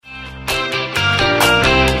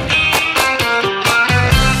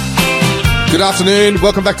Good afternoon.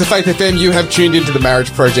 Welcome back to Faith FM. You have tuned into the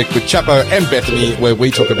Marriage Project with Chappo and Bethany, where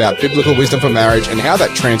we talk about biblical wisdom for marriage and how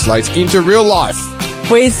that translates into real life.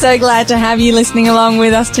 We're so glad to have you listening along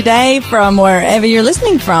with us today from wherever you're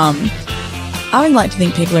listening from. I would like to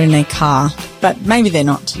think people are in their car, but maybe they're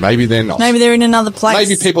not. Maybe they're not. Maybe they're in another place.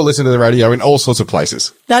 Maybe people listen to the radio in all sorts of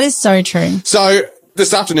places. That is so true. So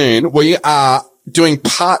this afternoon, we are doing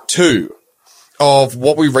part 2 of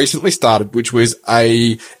what we recently started, which was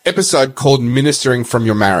a episode called Ministering from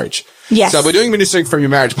Your Marriage. Yes. So we're doing Ministering from Your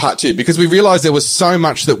Marriage part 2 because we realized there was so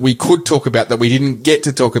much that we could talk about that we didn't get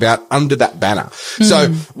to talk about under that banner.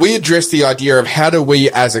 So we addressed the idea of how do we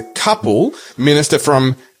as a couple minister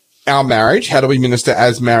from our marriage? How do we minister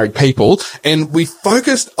as married people? And we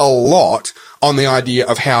focused a lot on the idea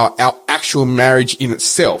of how our actual marriage in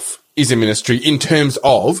itself is a ministry in terms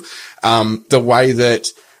of the way that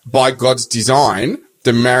by God's design,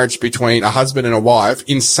 the marriage between a husband and a wife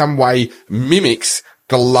in some way mimics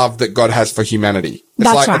the love that God has for humanity.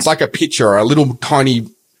 It's like a picture or a little tiny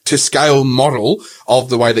to scale model of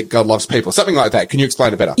the way that God loves people. Something like that. Can you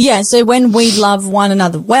explain it better? Yeah. So when we love one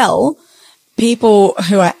another well, people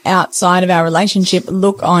who are outside of our relationship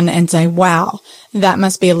look on and say, wow, that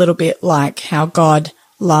must be a little bit like how God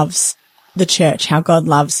loves the church, how God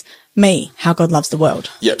loves me, how God loves the world.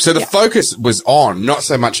 Yep. So the focus was on not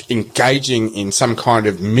so much engaging in some kind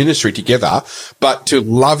of ministry together, but to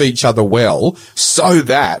love each other well so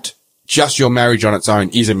that just your marriage on its own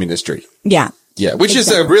is a ministry. Yeah. Yeah, which is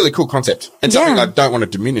a really cool concept and something I don't want to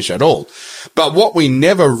diminish at all. But what we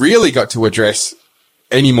never really got to address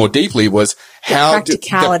any more deeply was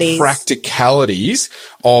the practicalities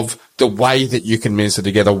of the way that you can minister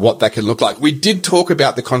together, what that can look like. We did talk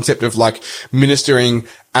about the concept of like ministering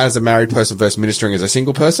as a married person versus ministering as a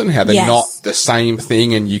single person, how they're not the same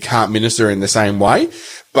thing and you can't minister in the same way.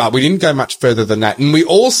 But we didn't go much further than that. And we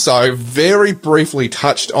also very briefly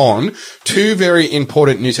touched on 2 very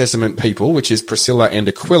important New Testament people, which is Priscilla and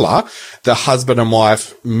Aquila, the husband and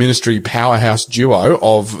wife ministry powerhouse duo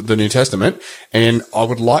of the New Testament. And I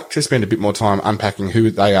would like to spend a bit more time unpacking who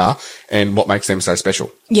they are and what makes them so special.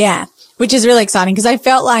 Yeah. Which is really exciting because I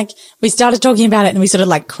felt like we started talking about it and we sort of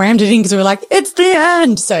like crammed it in because we were like, it's the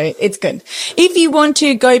end. So it's good. If you want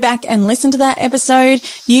to go back and listen to that episode,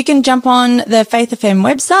 you can jump on the Faith FM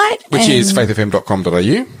website. Which is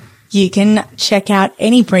faithfm.com.au. You can check out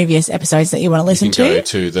any previous episodes that you want to listen to. You can go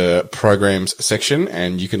to the programs section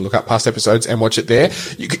and you can look up past episodes and watch it there.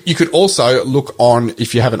 You could also look on,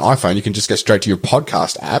 if you have an iPhone, you can just go straight to your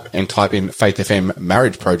podcast app and type in Faith FM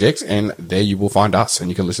Marriage Projects and there you will find us and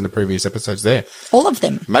you can listen to previous episodes there. All of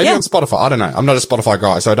them. Maybe on Spotify. I don't know. I'm not a Spotify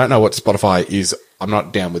guy, so I don't know what Spotify is. I'm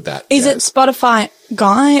not down with that. Is it Spotify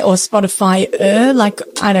guy or Spotify? Like,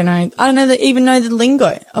 I don't know. I don't know even know the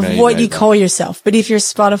lingo of what you call yourself. But if you're a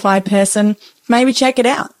Spotify person, maybe check it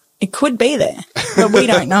out. It could be there, but we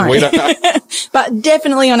don't know. We don't know. But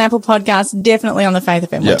definitely on Apple Podcasts, definitely on the Faith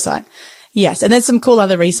FM website. Yes. And there's some cool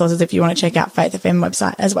other resources if you want to check out Faith FM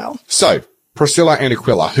website as well. So Priscilla and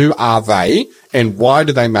Aquila, who are they and why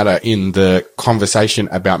do they matter in the conversation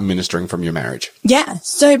about ministering from your marriage? Yeah.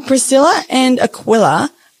 So Priscilla and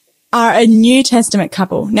Aquila are a New Testament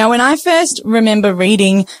couple. Now, when I first remember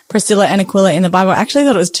reading Priscilla and Aquila in the Bible, I actually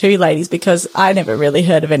thought it was 2 ladies because I never really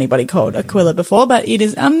heard of anybody called Aquila before, but it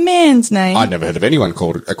is a man's name. I'd never heard of anyone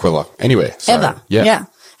called Aquila anywhere. So, ever. Yeah.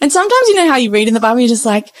 And sometimes, you know how you read in the Bible, you're just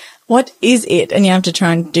like, what is it? And you have to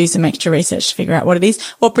try and do some extra research to figure out what it is.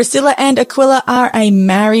 Well, Priscilla and Aquila are a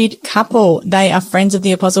married couple. They are friends of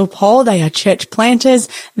the Apostle Paul. They are church planters.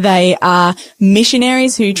 They are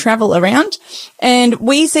missionaries who travel around. And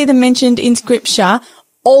we see them mentioned in Scripture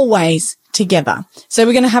always together. So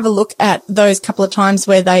we're going to have a look at those couple of times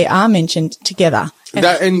where they are mentioned together.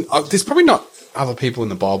 And there's probably not other people in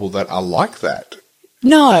the Bible that are like that.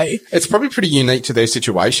 No. It's probably pretty unique to their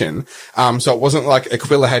situation. So it wasn't like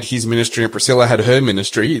Aquila had his ministry and Priscilla had her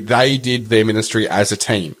ministry. They did their ministry as a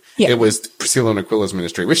team. Yeah. It was Priscilla and Aquila's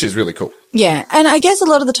ministry, which is really cool. Yeah. And I guess a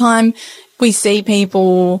lot of the time we see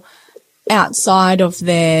people outside of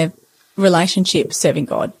their relationship serving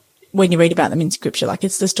God when you read about them in Scripture. Like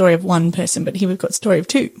it's the story of one person, but here we've got the story of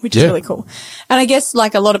 2, which is really cool. And I guess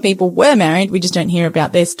like a lot of people were married, we just don't hear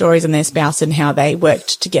about their stories and their spouse and how they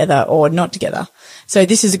worked together or not together. So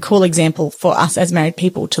this is a cool example for us as married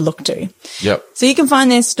people to look to. Yep. So you can find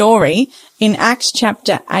their story in Acts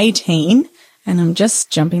chapter 18, and I'm just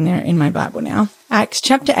jumping there in my Bible now. Acts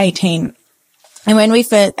chapter 18.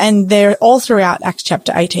 And they're all throughout Acts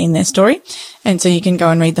chapter 18, their story. And so you can go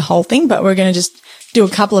and read the whole thing, but we're going to just do a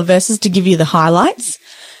couple of verses to give you the highlights.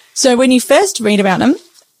 So when you first read about them,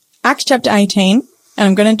 Acts chapter 18, and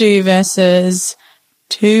I'm going to do verses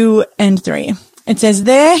 2 and 3. It says,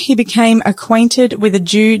 there he became acquainted with a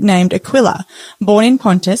Jew named Aquila, born in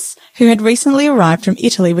Pontus, who had recently arrived from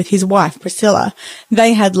Italy with his wife Priscilla.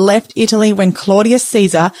 They had left Italy when Claudius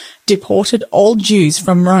Caesar deported all Jews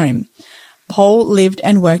from Rome. Paul lived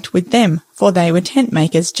and worked with them, for they were tent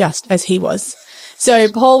makers just as he was.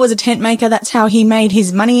 So Paul was a tent maker. That's how he made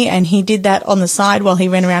his money, and he did that on the side while he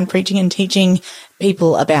went around preaching and teaching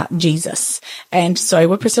people about Jesus. And so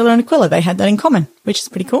were Priscilla and Aquila. They had that in common, which is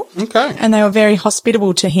pretty cool. Okay. And they were very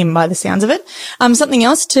hospitable to him by the sounds of it. Something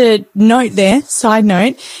else to note there, side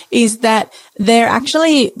note, is that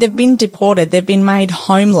they've been deported. They've been made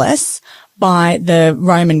homeless by the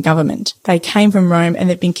Roman government. They came from Rome and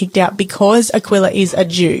they've been kicked out because Aquila is a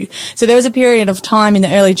Jew. So there was a period of time in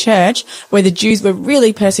the early church where the Jews were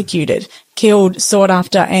really persecuted, killed, sought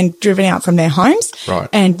after, and driven out from their homes. Right.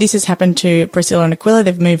 And this has happened to Priscilla and Aquila.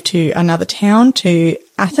 They've moved to another town, to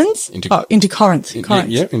Athens, into Corinth.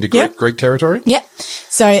 Into Greek territory. Yeah.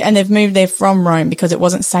 So, and they've moved there from Rome because it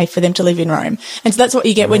wasn't safe for them to live in Rome. And so that's what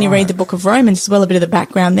you get when you read the book of Romans as well. A bit of the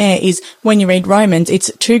background there is when you read Romans,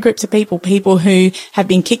 it's two groups of people who have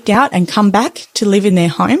been kicked out and come back to live in their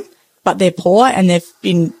home, but they're poor and they've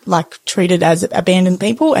been treated as abandoned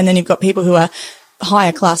people. And then you've got people who are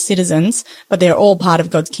higher class citizens, but they're all part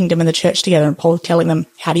of God's kingdom and the church together. And Paul telling them,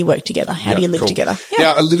 how do you work together? How do you live together? Yeah.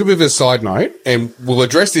 Now, a little bit of a side note, and we'll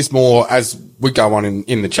address this more as we go on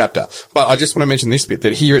in the chapter, but I just want to mention this bit,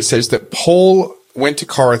 that here it says that Paul went to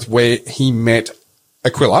Corinth where he met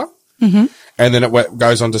Aquila, and then it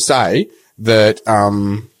goes on to say that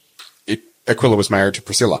Aquila was married to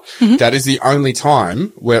Priscilla. That is the only time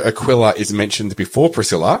where Aquila is mentioned before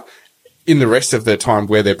Priscilla. In the rest of the time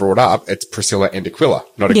where they're brought up, it's Priscilla and Aquila,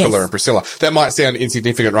 not Aquila and Priscilla. That might sound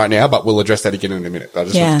insignificant right now, but we'll address that again in a minute. I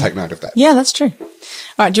just want to take note of that. Yeah, that's true. All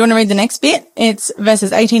right, do you want to read the next bit? It's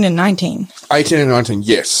verses 18 and 19. 18 and 19,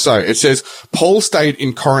 yes. So it says, Paul stayed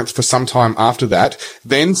in Corinth for some time after that,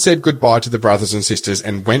 then said goodbye to the brothers and sisters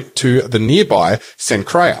and went to the nearby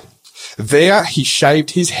Cenchrea. There he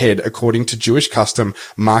shaved his head according to Jewish custom,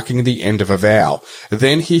 marking the end of a vow.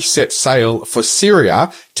 Then he set sail for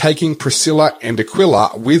Syria, taking Priscilla and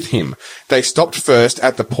Aquila with him. They stopped first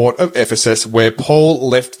at the port of Ephesus, where Paul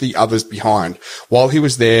left the others behind. While he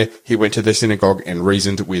was there, he went to the synagogue and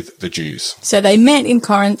reasoned with the Jews. So they met in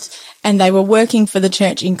Corinth and they were working for the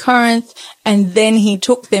church in Corinth, and then he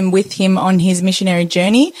took them with him on his missionary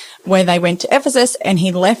journey where they went to Ephesus, and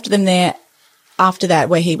he left them there after that,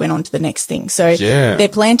 where he went on to the next thing. So they're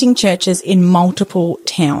planting churches in multiple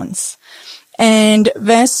towns. And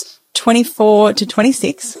verse 24 to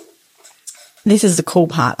 26, this is the cool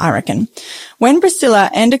part, I reckon. When Priscilla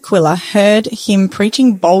and Aquila heard him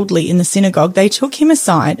preaching boldly in the synagogue, they took him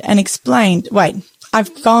aside and explained, wait,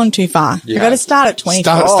 I've gone too far. Yeah. I've got to start at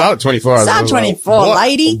 24. Start at 24. Start 24,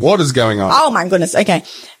 lady. What is going on? Oh, my goodness. Okay.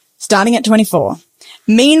 Starting at 24.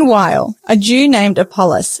 Meanwhile, a Jew named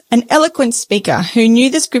Apollos, an eloquent speaker who knew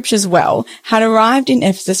the scriptures well, had arrived in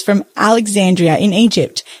Ephesus from Alexandria in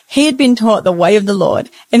Egypt. He had been taught the way of the Lord,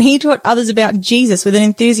 and he taught others about Jesus with an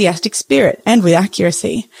enthusiastic spirit and with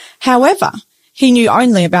accuracy. However, he knew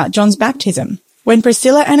only about John's baptism. When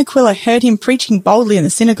Priscilla and Aquila heard him preaching boldly in the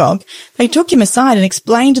synagogue, they took him aside and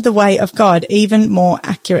explained the way of God even more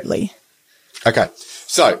accurately. Okay,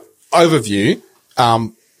 so overview.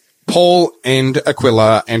 Paul and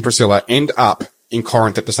Aquila and Priscilla end up in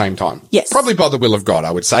Corinth at the same time. Yes. Probably by the will of God,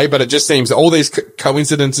 I would say, but it just seems that all these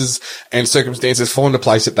coincidences and circumstances fall into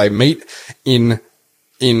place that they meet in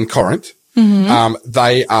Corinth.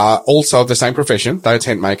 They are also of the same profession. They are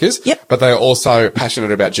tent makers, but they are also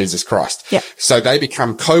passionate about Jesus Christ. Yep. So they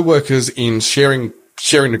become co-workers in sharing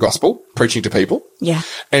the gospel, preaching to people. Yeah.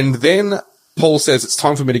 And then Paul says, it's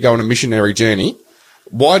time for me to go on a missionary journey.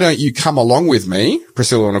 Why don't you come along with me,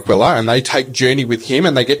 Priscilla and Aquila? And they take journey with him,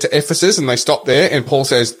 and they get to Ephesus and they stop there. And Paul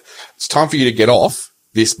says, it's time for you to get off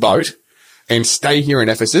this boat and stay here in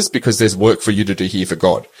Ephesus because there's work for you to do here for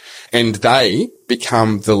God. And they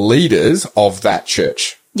become the leaders of that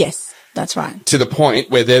church. Yes, that's right. To the point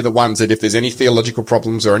where they're the ones that if there's any theological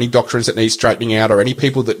problems or any doctrines that need straightening out or any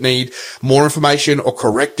people that need more information or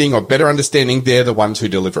correcting or better understanding, they're the ones who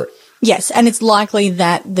deliver it. Yes, and it's likely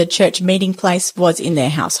that the church meeting place was in their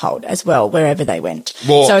household as well, wherever they went.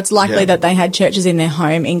 Well, so it's likely that they had churches in their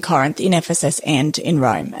home in Corinth, in Ephesus, and in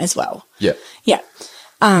Rome as well. Yeah. Yeah.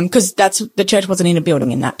 Because the church wasn't in a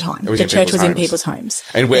building in that time. The church was in people's homes.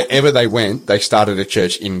 And wherever they went, they started a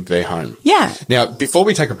church in their home. Yeah. Now, before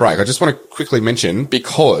we take a break, I just want to quickly mention,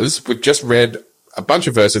 because we've just read a bunch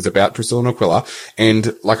of verses about Priscilla and Aquila,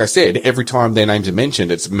 and like I said, every time their names are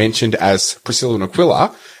mentioned, it's mentioned as Priscilla and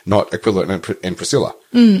Aquila, not Aquila and Priscilla.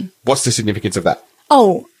 What's the significance of that?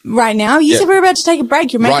 Oh, right now? You said we were about to take a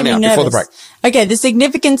break. You're making me nervous. Before the break. Okay, the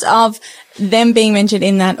significance of them being mentioned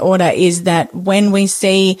in that order is that when we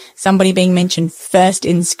see somebody being mentioned first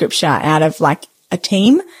in scripture out of like a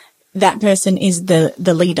team, that person is the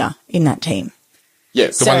leader in that team. Yeah,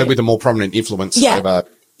 the one with the more prominent influence over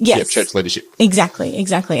church leadership. Exactly.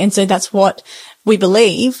 And so that's what we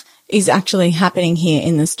believe is actually happening here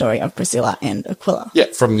in the story of Priscilla and Aquila. Yeah,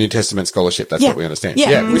 from New Testament scholarship, that's what we understand.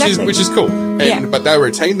 Yeah, which is cool. But they were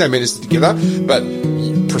a team, they ministered together, but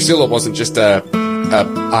Priscilla wasn't just a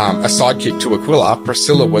sidekick to Aquila.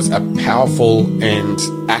 Priscilla was a powerful and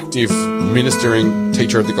active ministering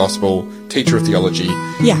teacher of the gospel, teacher of theology,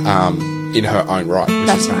 in her own right,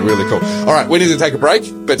 which is really cool. All right, we need to take a break,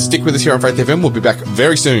 but stick with us here on Faith FM. We'll be back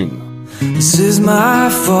very soon. This is my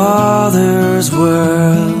Father's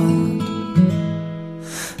world.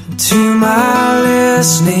 To my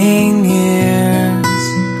listening ears,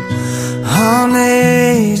 all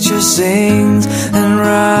nature sings and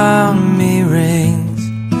round me rings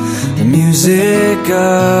the music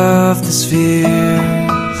of the spheres.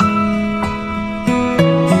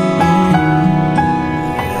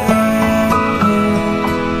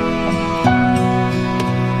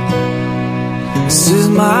 This is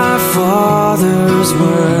my Father's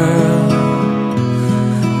world.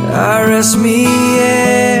 I rest me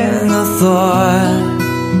in the thought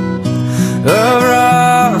of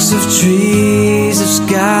rocks, of trees, of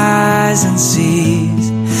skies and seas,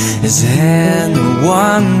 His hand the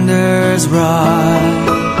wonders wrought.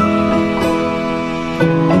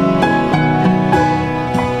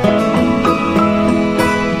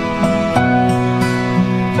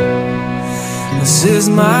 This is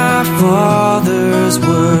my Father's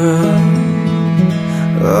world.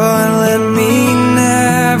 Oh, and let me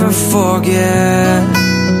never forget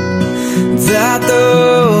that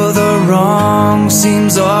though the wrong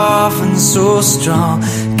seems often so strong,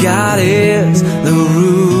 God is the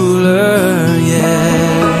ruler,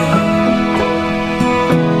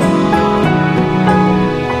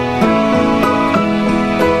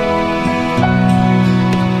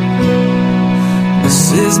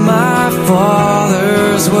 This is my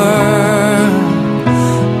Father's word.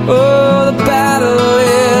 Oh, the battle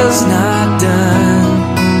is not done,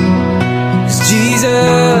 'cause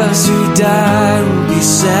Jesus who died will be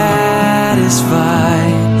satisfied,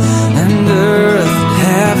 and earth and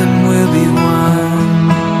heaven will be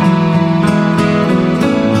one.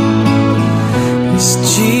 It's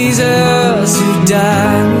Jesus who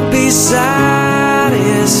died will be satisfied,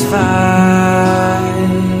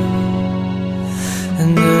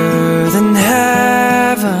 and earth and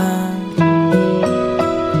heaven,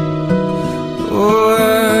 oh,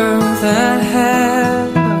 earth and heaven,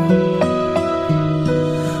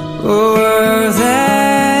 oh, earth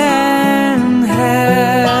and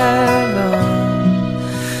heaven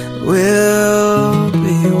will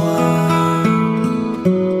be one.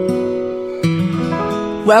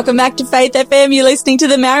 Welcome back to Faith FM. You're listening to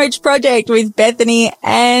The Marriage Project with Bethany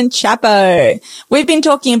and Chappo. We've been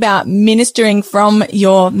talking about ministering from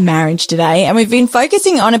your marriage today, and we've been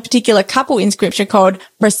focusing on a particular couple in scripture called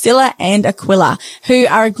Priscilla and Aquila, who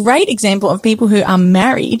are a great example of people who are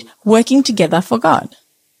married working together for God.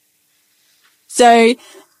 So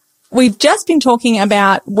we've just been talking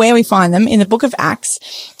about where we find them in the book of Acts.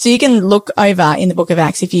 So you can look over in the book of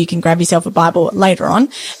Acts if you can grab yourself a Bible later on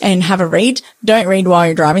and have a read. Don't read while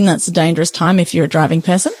you're driving. That's a dangerous time if you're a driving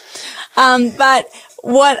person. But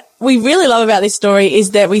what we really love about this story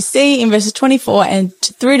is that we see in verses 24 and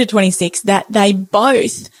through to 26 that they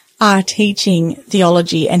both are teaching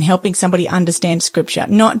theology and helping somebody understand scripture.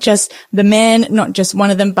 Not just the man, not just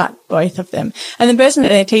one of them, but both of them. And the person that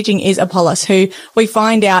they're teaching is Apollos, who we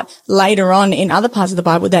find out later on in other parts of the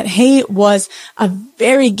Bible that he was a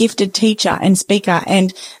very gifted teacher and speaker,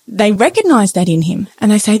 and they recognize that in him.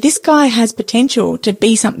 And they say, this guy has potential to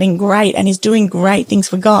be something great and is doing great things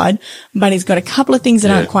for God, but he's got a couple of things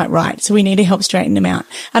that aren't quite right. So we need to help straighten him out.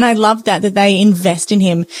 And I love that they invest in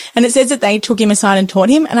him. And it says that they took him aside and taught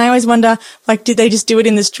him. And I always wonder, like, did they just do it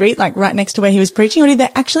in the street, like right next to where he was preaching? Or did they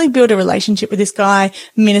actually build a relationship with this guy,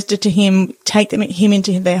 minister to him, take him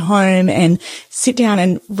into their home and sit down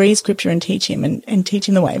and read scripture and teach him and teach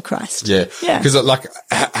him the way of Christ? Yeah. Because like,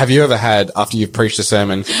 have you ever had, after you've preached a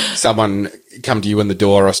sermon, someone come to you in the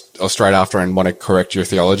door or straight after and want to correct your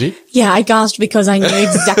theology? Yeah, I gasped because I knew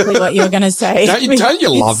exactly what you were going to say. Don't you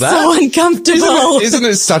love that? So uncomfortable. Isn't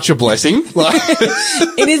it such a blessing? Like,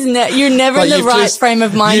 it is. You're never in the right frame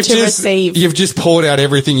of mind to receive. You've just poured out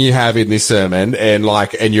everything you have in this sermon, and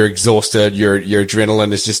you're exhausted. Your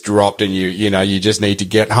adrenaline is just dropped, and you just need to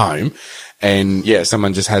get home. And yeah,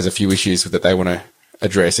 someone just has a few issues that they want to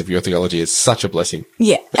address if your theology is such a blessing.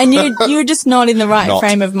 Yeah. And you're just not in the right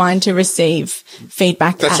frame of mind to receive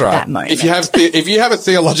feedback that moment. If you have a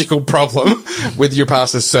theological problem with your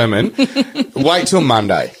pastor's sermon, wait till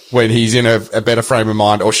Monday when he's in a better frame of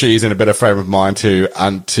mind, or she's in a better frame of mind to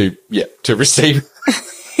receive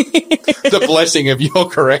the blessing of your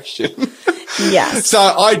correction. Yes. So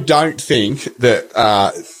I don't think that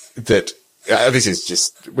this is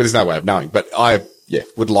just, well, there's no way of knowing, but I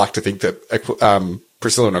would like to think that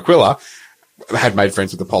Priscilla and Aquila had made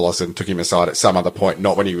friends with Apollos and took him aside at some other point,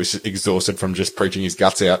 not when he was exhausted from just preaching his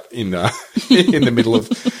guts out in the middle of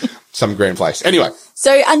some grand place. Anyway.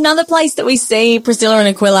 So another place that we see Priscilla and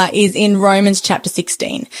Aquila is in Romans chapter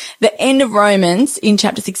 16. The end of Romans in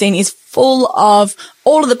chapter 16 is full of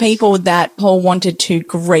all of the people that Paul wanted to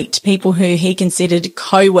greet, people who he considered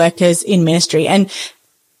co-workers in ministry. And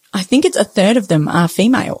I think it's a third of them are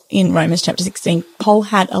female in Romans chapter 16. Paul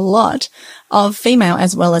had a lot of female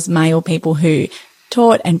as well as male people who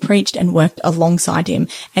taught and preached and worked alongside him.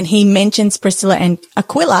 And he mentions Priscilla and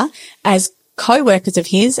Aquila as co-workers of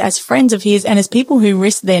his, as friends of his, and as people who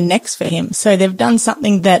risked their necks for him. So they've done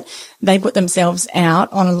something that they put themselves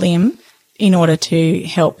out on a limb in order to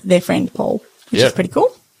help their friend Paul, which is pretty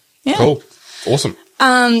cool. Yeah. Cool. Awesome.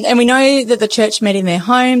 And we know that the church met in their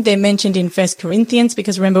home. They're mentioned in 1 Corinthians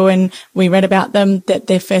because remember when we read about them that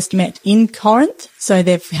they first met in Corinth. So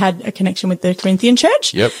they've had a connection with the Corinthian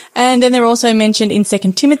church. Yep. And then they're also mentioned in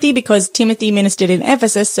 2 Timothy because Timothy ministered in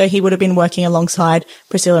Ephesus. So he would have been working alongside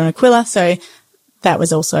Priscilla and Aquila. So that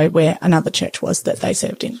was also where another church was that they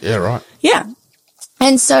served in. Yeah, right. Yeah.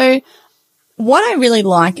 And so what I really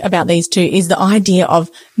like about these two is the idea of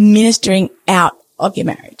ministering out of your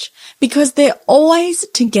marriage, because they're always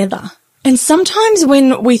together. And sometimes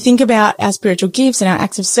when we think about our spiritual gifts and our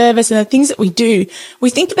acts of service and the things that we do,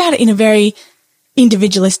 we think about it in a very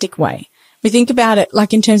individualistic way. We think about it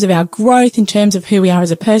like in terms of our growth, in terms of who we are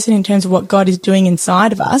as a person, in terms of what God is doing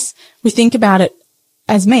inside of us. We think about it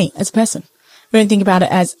as me, as a person. We don't think about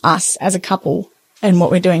it as us, as a couple and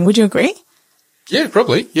what we're doing. Would you agree? Yeah,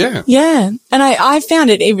 probably. Yeah. Yeah. And I found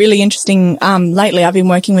it really interesting. Lately I've been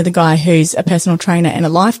working with a guy who's a personal trainer and a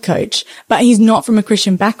life coach, but he's not from a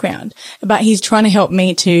Christian background, but he's trying to help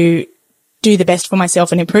me to do the best for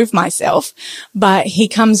myself and improve myself. But he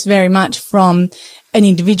comes very much from an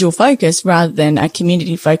individual focus rather than a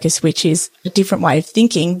community focus, which is a different way of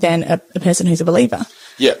thinking than a person who's a believer.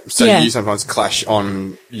 Yeah. So you sometimes clash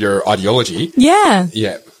on your ideology. Yeah.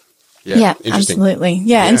 Yeah. Yeah, absolutely.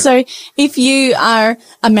 Yeah. And so if you are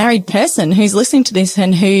a married person who's listening to this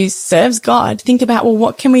and who serves God, think about, well,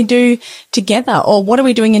 what can we do together, or what are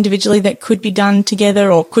we doing individually that could be done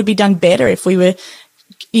together or could be done better if we were,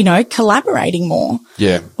 collaborating more.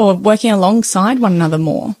 Yeah. Or working alongside one another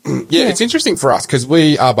more. Yeah. It's interesting for us because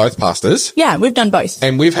we are both pastors. Yeah, we've done both.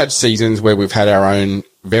 And we've had seasons where we've had our own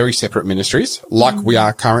very separate ministries, like we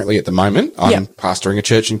are currently at the moment. I'm pastoring a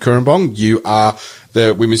church in Cooranbong. You are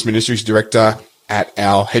the women's ministries director at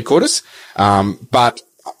our headquarters. But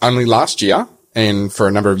only last year and for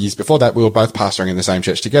a number of years before that, we were both pastoring in the same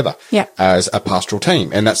church together as a pastoral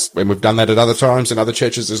team. And we've done that at other times in other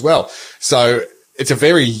churches as well. So it's a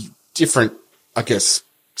very different, I guess,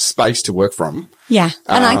 space to work from. Yeah.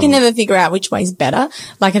 And I can never figure out which way's better.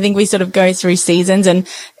 Like, I think we sort of go through seasons and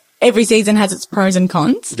every season has its pros and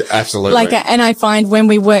cons. Absolutely. And I find when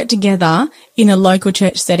we work together in a local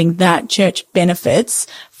church setting, that church benefits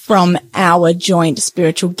from our joint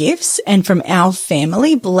spiritual gifts and from our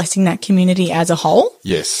family blessing that community as a whole.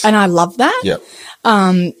 Yes. And I love that. Yep.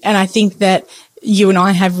 And I think that you and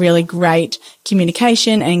I have really great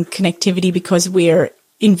communication and connectivity because we're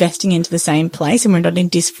investing into the same place and we're not in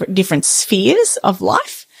different spheres of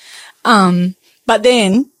life. But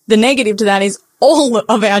then the negative to that is all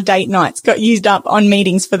of our date nights got used up on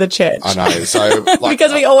meetings for the church. I know. So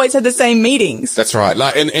because we always had the same meetings. That's right.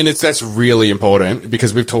 That's really important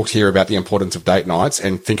because we've talked here about the importance of date nights,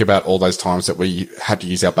 and think about all those times that we had to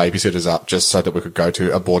use our babysitters up just so that we could go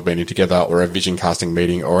to a board meeting together or a vision casting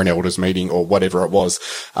meeting or an elders meeting or whatever it was.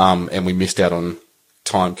 And we missed out on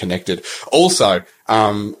time connected. Also,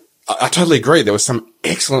 I totally agree. There was some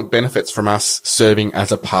excellent benefits from us serving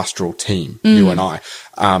as a pastoral team, you and I,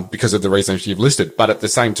 because of the reasons you've listed. But at the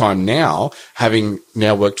same time now, having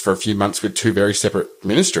now worked for a few months with two very separate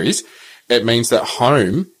ministries, it means that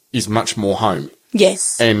home is much more home.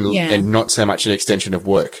 Yes. And not so much an extension of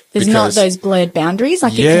work. There's not those blurred boundaries.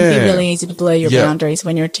 Like it can be really easy to blur your boundaries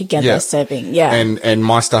when you're together serving. Yeah. And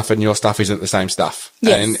my stuff and your stuff isn't the same stuff.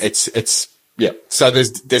 Yes. And it's so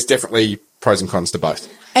there's definitely pros and cons to both.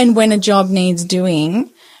 And when a job needs doing,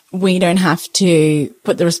 we don't have to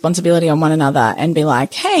put the responsibility on one another and be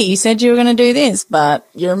like, hey, you said you were going to do this, but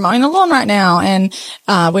you're mowing the lawn right now and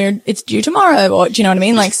it's due tomorrow, or do you know what I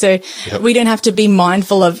mean? Like, so we don't have to be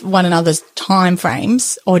mindful of one another's time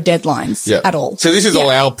frames or deadlines at all. So this is all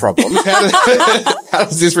our problem. How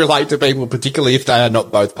does this relate to people, particularly if they are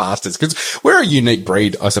not both pastors? Because we're a unique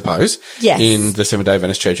breed, I suppose, in the Seventh-day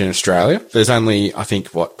Adventist Church in Australia. There's only, I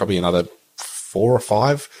think, probably another 4 or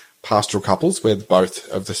 5 pastoral couples where both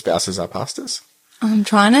of the spouses are pastors. I'm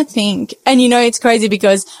trying to think. And it's crazy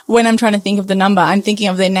because when I'm trying to think of the number, I'm thinking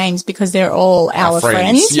of their names because they're all our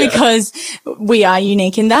friends because we are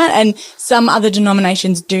unique in that. And some other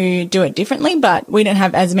denominations do it differently, but we don't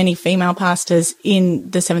have as many female pastors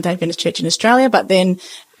in the Seventh-day Adventist Church in Australia. But then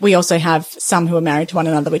we also have some who are married to one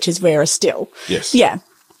another, which is rarer still. Yes. Yeah.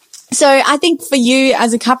 So I think for you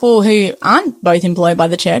as a couple who aren't both employed by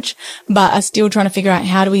the church, but are still trying to figure out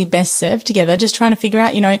how do we best serve together, just trying to figure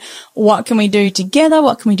out, what can we do together?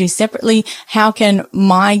 What can we do separately? How can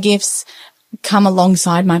my gifts come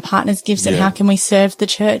alongside my partner's gifts and how can we serve the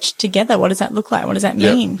church together? What does that look like? What does that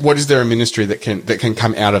mean? What is there a ministry that can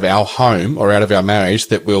come out of our home or out of our marriage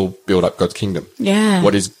that will build up God's kingdom? Yeah.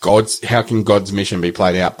 How can God's mission be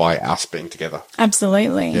played out by us being together?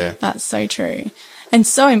 Absolutely. Yeah. That's so true. And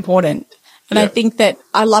so important. And I think that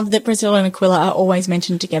I love that Priscilla and Aquila are always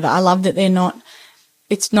mentioned together. I love that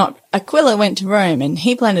it's not Aquila went to Rome and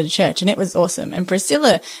he planted a church and it was awesome. And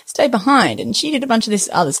Priscilla stayed behind and she did a bunch of this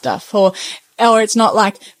other stuff. Or it's not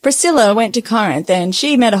like Priscilla went to Corinth and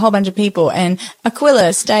she met a whole bunch of people and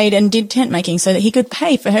Aquila stayed and did tent making so that he could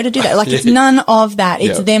pay for her to do that. Like it's none of that.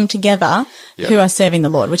 It's them together who are serving the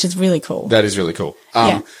Lord, which is really cool. That is really cool.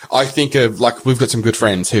 I think of we've got some good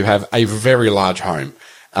friends who have a very large home.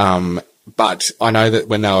 But I know that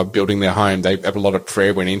when they were building their home, a lot of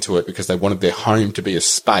prayer went into it because they wanted their home to be a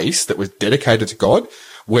space that was dedicated to God,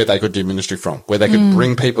 where they could do ministry from, where they could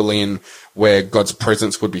bring people in, where God's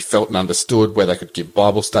presence would be felt and understood, where they could give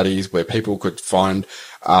Bible studies, where people could find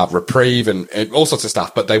reprieve and all sorts of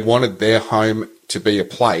stuff. But they wanted their home to be a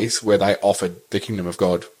place where they offered the kingdom of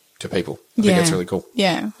God to people. I think that's really cool.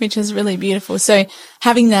 Yeah, which is really beautiful. So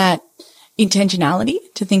having that intentionality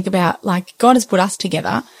to think about, God has put us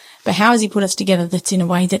together, but how has he put us together that's in a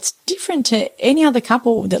way that's different to any other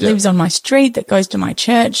couple that lives on my street, that goes to my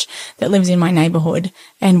church, that lives in my neighborhood?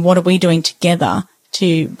 And what are we doing together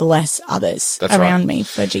to bless others around me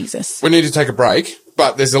for Jesus? We need to take a break,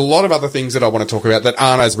 but there's a lot of other things that I want to talk about that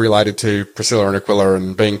aren't as related to Priscilla and Aquila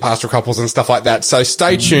and being pastoral couples and stuff like that. So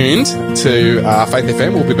stay tuned to Faith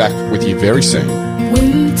FM. We'll be back with you very soon.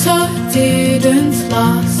 Winter didn't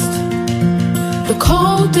last. The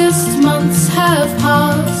coldest months have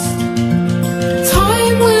passed.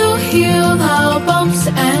 Time will heal our bumps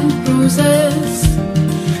and bruises,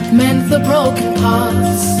 mend the broken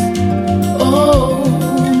parts. Oh,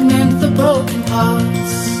 mend the broken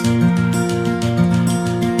parts.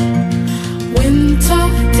 Winter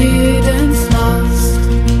didn't last.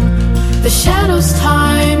 The shadows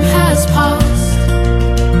time has passed.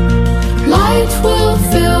 Light will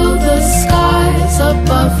fill the skies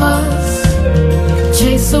above us.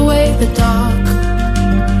 Chase away the dark.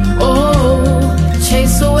 Oh,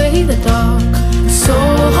 chase away the dark. So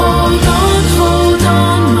hold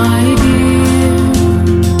on, my dear.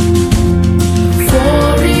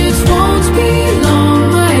 For it won't be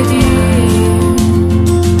long, my dear.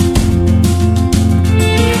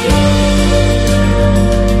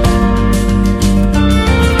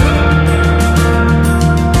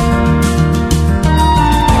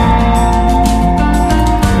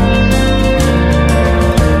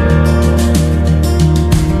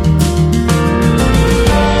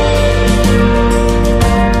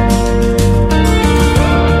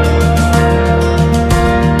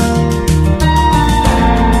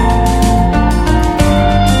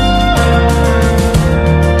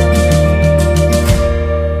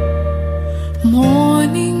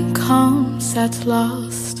 At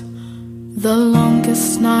last, the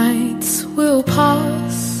longest nights will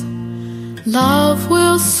pass. Love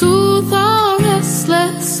will soothe our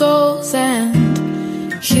restless souls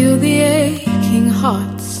and heal the aching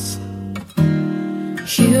hearts.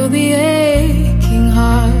 Heal the aching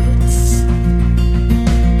hearts.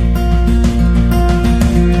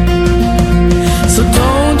 So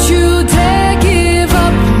don't you dare give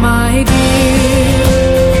up, my dear.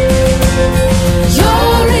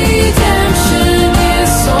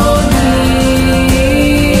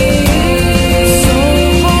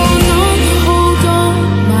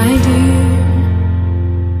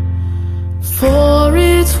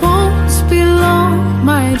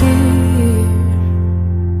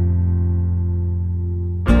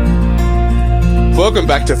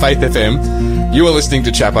 back to Faith FM. You are listening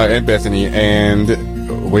to Chappo and Bethany,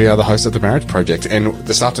 and we are the hosts of the Marriage Project. And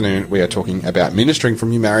this afternoon, we are talking about ministering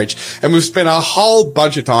from your marriage. And we've spent a whole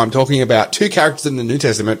bunch of time talking about two characters in the New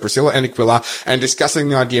Testament, Priscilla and Aquila, and discussing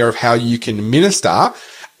the idea of how you can minister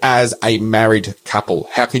as a married couple.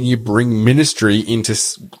 How can you bring ministry into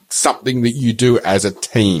something that you do as a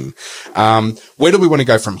team? Where do we want to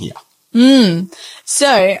go from here?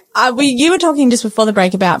 So you were talking just before the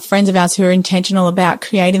break about friends of ours who are intentional about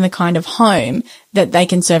creating the kind of home that they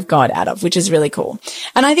can serve God out of, which is really cool.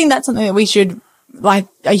 And I think that's something that we should, like,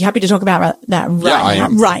 are you happy to talk about that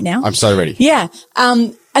right now? I'm so ready. Yeah.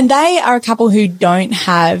 And they are a couple who don't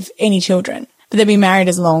have any children, but they've been married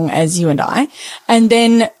as long as you and I. And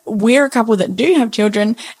then we're a couple that do have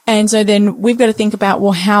children. And so then we've got to think about,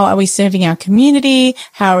 well, how are we serving our community?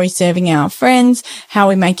 How are we serving our friends? How are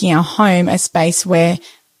we making our home a space where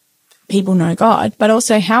people know God? But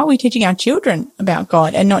also, how are we teaching our children about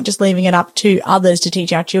God and not just leaving it up to others to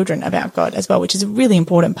teach our children about God as well, which is a really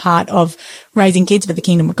important part of raising kids for the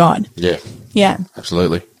kingdom of God. Yeah. Yeah.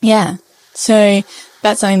 Absolutely. Yeah. So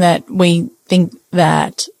that's something that we think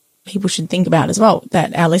that people should think about as well,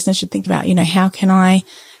 that our listeners should think about, how can I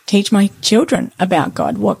teach my children about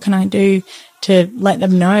God? What can I do to let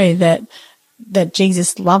them know that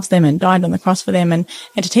Jesus loves them and died on the cross for them, and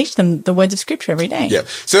to teach them the words of Scripture every day? Yeah.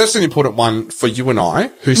 So that's an important one for you and I,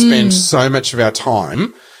 who spend so much of our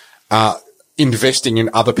time investing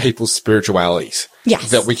in other people's spiritualities.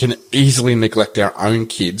 Yes. That we can easily neglect our own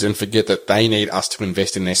kids and forget that they need us to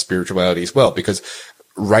invest in their spirituality as well, because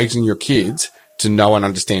raising your kids to know and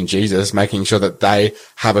understand Jesus, making sure that they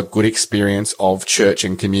have a good experience of church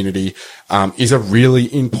and community, is a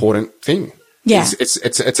really important thing. Yeah.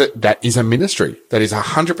 That is a ministry. That is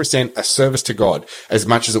 100% a service to God, as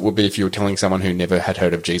much as it would be if you were telling someone who never had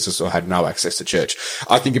heard of Jesus or had no access to church.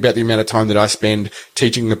 I think about the amount of time that I spend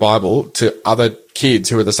teaching the Bible to other kids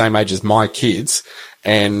who are the same age as my kids,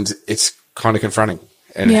 and it's kind of confronting.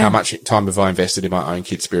 And how much time have I invested in my own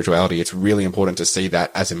kids' spirituality? It's really important to see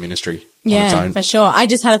that as a ministry on its own. For sure. I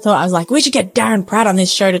just had a thought. I was like, we should get Darren Pratt on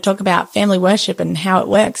this show to talk about family worship and how it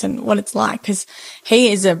works and what it's like, because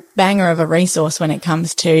he is a banger of a resource when it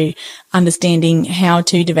comes to understanding how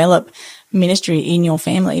to develop ministry in your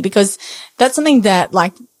family, because that's something that,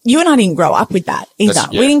 like, you and I didn't grow up with that either.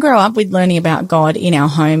 We didn't grow up with learning about God in our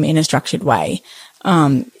home in a structured way.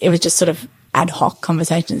 It was just sort of ad hoc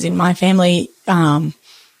conversations in my family.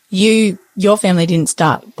 Your family didn't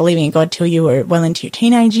start believing in God till you were well into your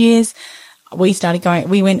teenage years. We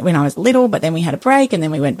went when I was little, but then we had a break, and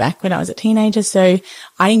then we went back when I was a teenager. So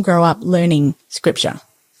I didn't grow up learning Scripture.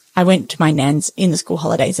 I went to my nan's in the school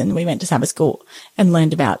holidays, and we went to Sabbath school and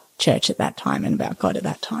learned about church at that time and about God at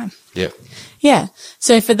that time. Yeah. Yeah.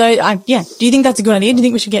 So for those, do you think that's a good idea? Do you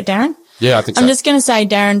think we should get Darren? Yeah, I think so. I'm just going to say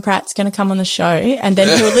Darren Pratt's going to come on the show, and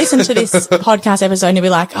then he'll listen to this podcast episode and he'll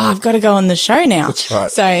be like, oh, I've got to go on the show now. That's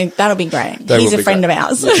right. So that'll be great. He's a friend of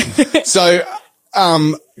ours. Yeah. So,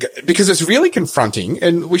 because it's really confronting,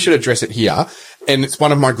 and we should address it here, and it's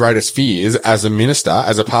one of my greatest fears as a minister,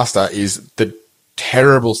 as a pastor, is the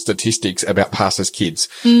terrible statistics about pastors' kids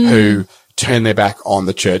who turn their back on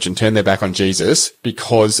the church and turn their back on Jesus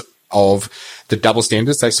because of the double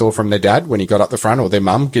standards they saw from their dad when he got up the front, or their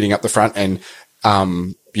mum getting up the front and,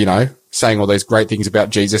 saying all these great things about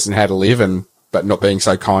Jesus and how to live, but not being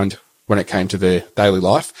so kind when it came to their daily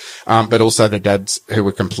life. But also the dads who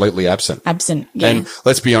were completely absent. Yeah. And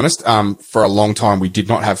let's be honest, for a long time, we did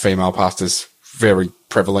not have female pastors very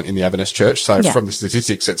prevalent in the Adventist church. So from the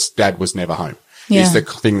statistics, it's dad was never home. Yeah. Is the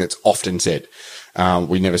thing that's often said.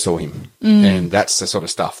 We never saw him. And that's the sort of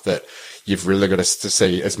stuff that you've really got to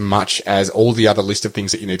see, as much as all the other list of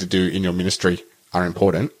things that you need to do in your ministry are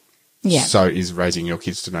important. Yeah. So is raising your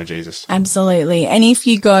kids to know Jesus. Absolutely. And if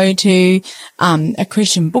you go to a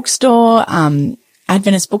Christian bookstore,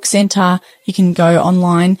 Adventist Book Centre, you can go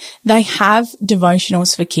online. They have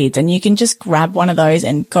devotionals for kids, and you can just grab one of those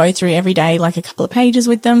and go through every day, like a couple of pages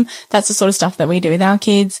with them. That's the sort of stuff that we do with our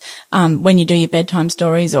kids. When you do your bedtime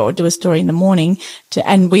stories or do a story in the morning,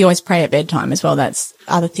 and we always pray at bedtime as well. That's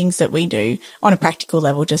other things that we do on a practical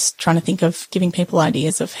level, just trying to think of giving people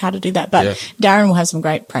ideas of how to do that. But Darren will have some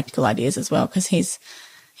great practical ideas as well, because he's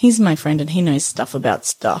my friend and he knows stuff about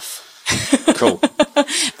stuff. Cool.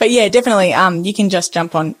 But yeah, definitely. You can just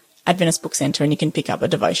jump on Adventist Book Centre and you can pick up a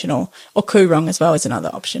devotional, or Koorong as well as another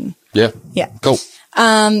option. Yeah. Yeah. Cool.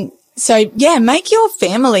 So yeah, make your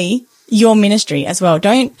family your ministry as well.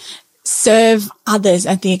 Don't serve others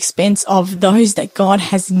at the expense of those that God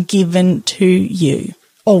has given to you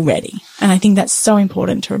already. And I think that's so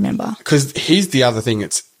important to remember. Because here's the other thing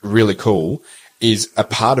that's really cool is a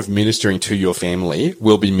part of ministering to your family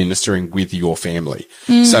will be ministering with your family.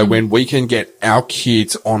 So when we can get our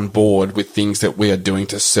kids on board with things that we are doing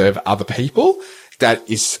to serve other people, that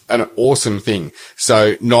is an awesome thing.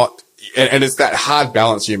 So and it's that hard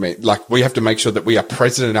balance you mean. Like, we have to make sure that we are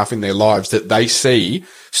present enough in their lives that they see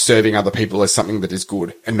serving other people as something that is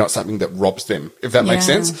good and not something that robs them, if that makes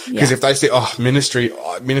sense. Because if they say,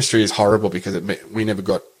 ministry is horrible because we never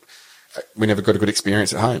got a good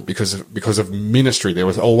experience at home because of ministry. There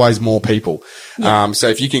was always more people. So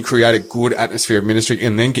if you can create a good atmosphere of ministry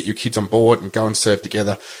and then get your kids on board and go and serve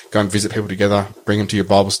together, go and visit people together, bring them to your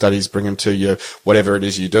Bible studies, bring them to your whatever it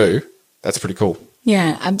is you do, that's pretty cool.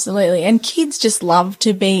 Yeah, absolutely. And kids just love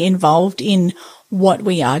to be involved in what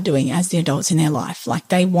we are doing as the adults in their life. Like,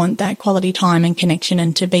 they want that quality time and connection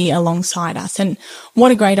and to be alongside us. And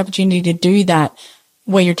what a great opportunity to do that,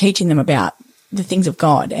 where you're teaching them about the things of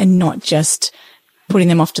God and not just putting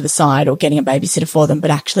them off to the side or getting a babysitter for them,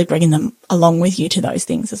 but actually bringing them along with you to those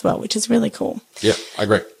things as well, which is really cool. Yeah, I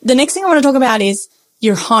agree. The next thing I want to talk about is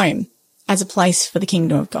your home as a place for the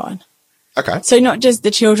kingdom of God. Okay. So not just the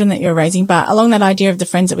children that you're raising, but along that idea of the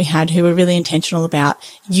friends that we had who were really intentional about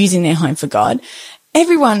using their home for God.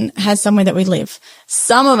 Everyone has somewhere that we live.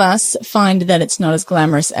 Some of us find that it's not as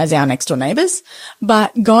glamorous as our next door neighbours,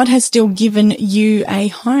 but God has still given you a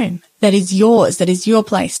home that is yours, that is your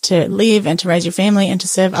place to live and to raise your family and to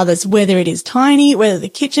serve others, whether it is tiny, whether the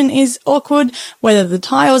kitchen is awkward, whether the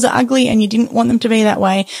tiles are ugly and you didn't want them to be that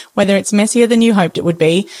way, whether it's messier than you hoped it would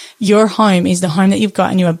be. Your home is the home that you've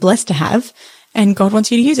got and you are blessed to have, and God wants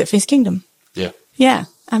you to use it for his kingdom. Yeah. Yeah.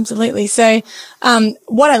 Absolutely. So,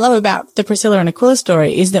 what I love about the Priscilla and Aquila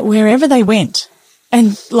story is that wherever they went,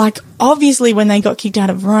 and like, obviously when they got kicked out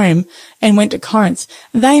of Rome and went to Corinth,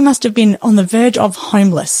 they must have been on the verge of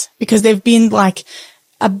homeless because they've been like,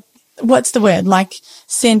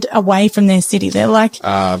 sent away from their city. They're like,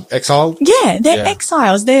 exiled. Yeah. They're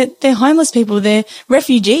exiles. They're homeless people. They're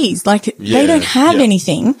refugees. Like, they don't have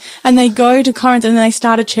anything, and they go to Corinth and they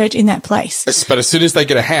start a church in that place. But as soon as they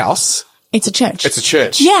get a house, it's a church. It's a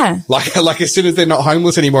church. Yeah. Like as soon as they're not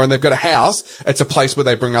homeless anymore and they've got a house, it's a place where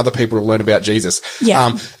they bring other people to learn about Jesus.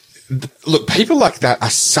 Yeah. Look, people like that are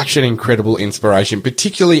such an incredible inspiration,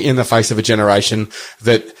 particularly in the face of a generation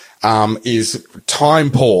that, is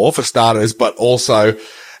time poor for starters, but also,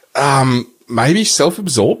 maybe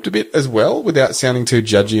self-absorbed a bit as well without sounding too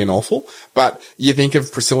judgy and awful. But you think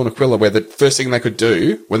of Priscilla and Aquila, where the first thing they could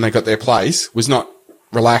do when they got their place was not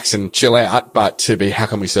relax and chill out, but to be, how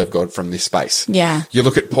can we serve God from this space? Yeah. You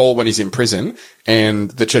look at Paul when he's in prison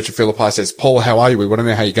and the Church of Philippi says, Paul, how are you? We want to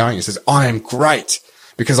know how you're going. He says, I am great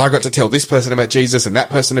because I got to tell this person about Jesus and that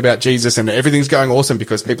person about Jesus, and everything's going awesome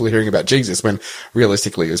because people are hearing about Jesus, when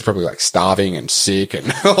realistically it was probably like starving and sick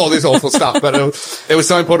and all this awful stuff. But it was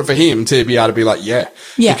so important for him to be able to be like, yeah,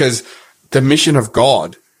 because the mission of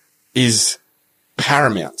God is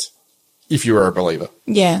paramount if you are a believer.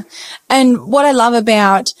 Yeah. And what I love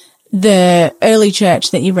about the early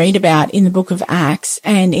church that you read about in the book of Acts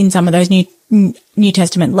and in some of those New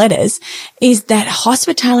Testament letters is that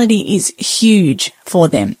hospitality is huge for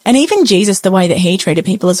them. And even Jesus, the way that he treated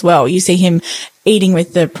people as well, you see him eating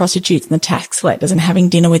with the prostitutes and the tax collectors and having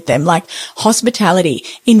dinner with them. Like, hospitality,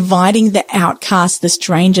 inviting the outcast, the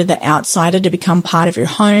stranger, the outsider to become part of your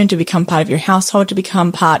home, to become part of your household, to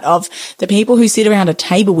become part of the people who sit around a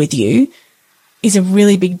table with you, is a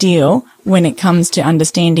really big deal when it comes to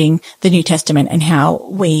understanding the New Testament and how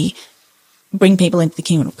we bring people into the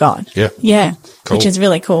kingdom of God. Yeah. Yeah. Cool. Which is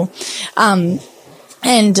really cool. And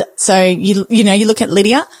so you look at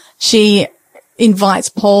Lydia, she invites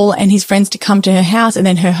Paul and his friends to come to her house, and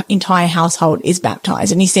then her entire household is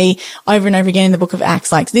baptized. And you see over and over again in the book of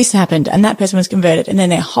Acts, like, this happened and that person was converted and then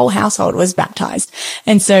their whole household was baptized.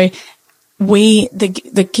 And so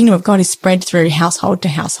the kingdom of God is spread through household to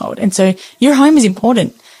household. And so your home is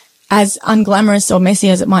important. As unglamorous or messy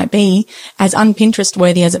as it might be, as un-Pinterest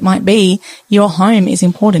worthy as it might be, your home is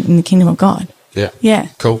important in the kingdom of God. Yeah. Yeah.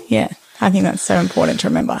 Cool. Yeah. I think that's so important to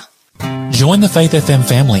remember. Join the Faith FM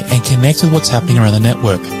family and connect with what's happening around the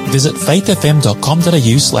network. Visit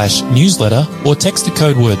faithfm.com.au/newsletter or text the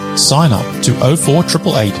code word sign up to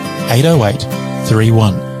 0488 808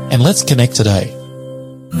 31 and let's connect today.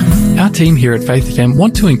 Our team here at Faith FM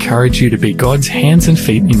want to encourage you to be God's hands and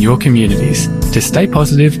feet in your communities, to stay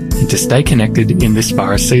positive and to stay connected in this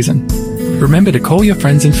virus season. Remember to call your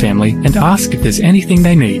friends and family and ask if there's anything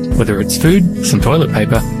they need, whether it's food, some toilet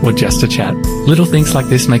paper, or just a chat. Little things like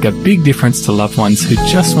this make a big difference to loved ones who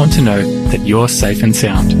just want to know that you're safe and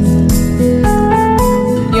sound.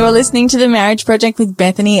 You're listening to The Marriage Project with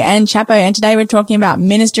Bethany and Chappo, and today we're talking about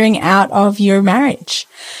ministering out of your marriage.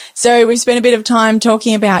 So we've spent a bit of time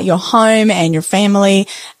talking about your home and your family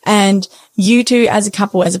and you two as a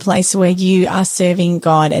couple as a place where you are serving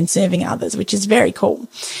God and serving others, which is very cool.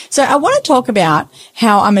 So I want to talk about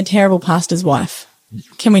how I'm a terrible pastor's wife.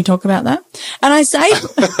 Can we talk about that? And I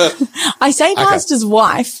say pastor's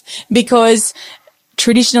wife because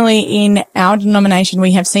traditionally in our denomination,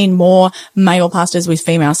 we have seen more male pastors with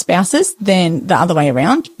female spouses than the other way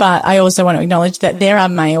around. But I also want to acknowledge that there are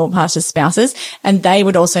male pastors' spouses, and they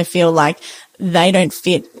would also feel like they don't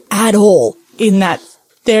fit at all in that.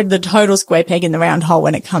 They're the total square peg in the round hole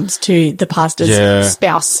when it comes to the pastor's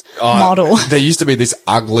spouse model. There used to be this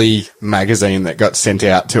ugly magazine that got sent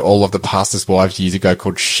out to all of the pastors' wives years ago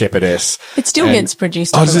called Shepherdess. It still gets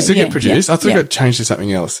produced. Oh, does it still get produced? I thought it got changed to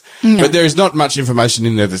something else. No. But there is not much information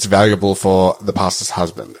in there that's valuable for the pastor's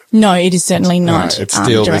husband. No, it is certainly not. No, it's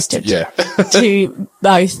still directed to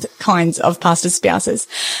both kinds of pastor's spouses.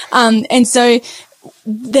 And so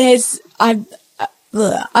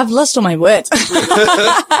I've lost all my words.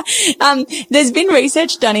 There's been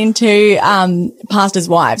research done into pastors'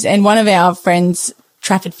 wives, and one of our friends,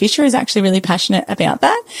 Trafford Fisher, is actually really passionate about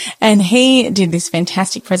that. And he did this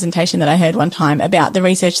fantastic presentation that I heard one time about the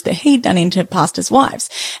research that he'd done into pastors' wives.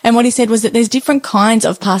 And what he said was that there's different kinds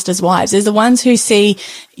of pastors' wives. There's the ones who see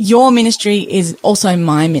your ministry is also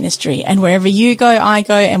my ministry, and wherever you go, I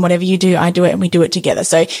go, and whatever you do, I do it, and we do it together.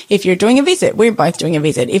 So if you're doing a visit, we're both doing a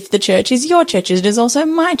visit. If the church is your church, it is also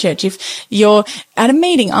my church. If you're at a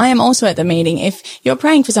meeting, I am also at the meeting. If you're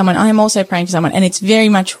praying for someone, I am also praying for someone. And it's very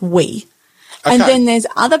much we. Okay. And then there's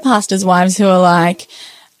other pastors' wives who are like,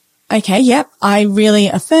 okay, yep, I really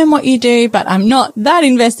affirm what you do, but I'm not that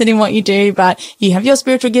invested in what you do, but you have your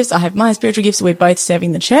spiritual gifts, I have my spiritual gifts, we're both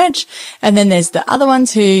serving the church. And then there's the other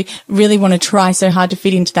ones who really want to try so hard to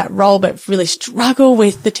fit into that role, but really struggle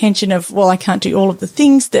with the tension of, well, I can't do all of the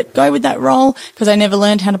things that go with that role because I never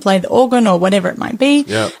learned how to play the organ or whatever it might be.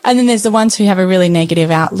 Yep. And then there's the ones who have a really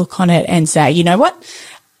negative outlook on it and say, you know what?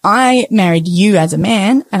 I married you as a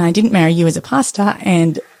man and I didn't marry you as a pastor,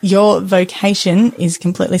 and your vocation is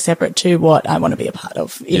completely separate to what I want to be a part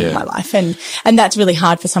of in my life. And that's really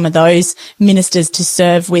hard for some of those ministers to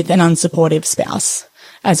serve with an unsupportive spouse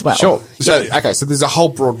as well. Sure. So, okay. So there's a whole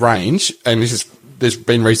broad range, and there's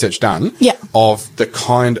been research done of the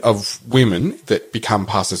kind of women that become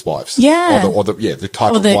pastors' wives. Yeah. Or the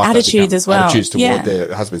type of the wife attitudes as well. Attitudes toward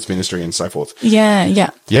their husband's ministry and so forth.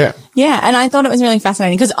 Yeah. Yeah. And I thought it was really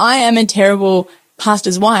fascinating because I am a terrible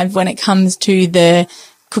pastor's wife when it comes to the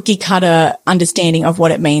cookie cutter understanding of what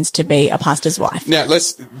it means to be a pastor's wife. Now,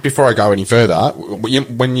 before I go any further,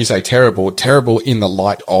 when you say terrible in the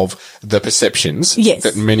light of the perceptions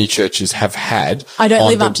that many churches have had. I don't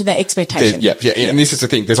live up to their expectations. Yeah. And this is the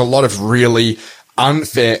thing. There's a lot of really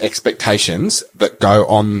unfair expectations that go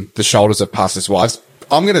on the shoulders of pastors' wives.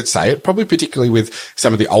 I'm going to say it, probably particularly with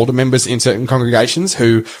some of the older members in certain congregations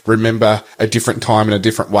who remember a different time in a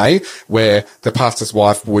different way, where the pastor's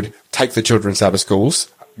wife would take the children's Sabbath schools,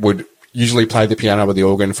 would usually play the piano or the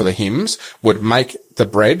organ for the hymns, would make the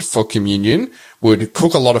bread for communion, would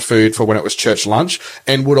cook a lot of food for when it was church lunch,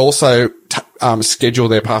 and would also schedule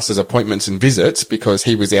their pastor's appointments and visits because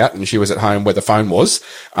he was out and she was at home where the phone was,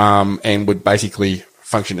 and would basically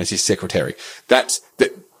function as his secretary.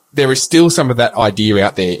 There is still some of that idea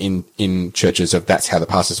out there in churches of that's how the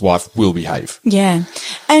pastor's wife will behave. Yeah.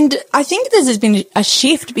 And I think there's been a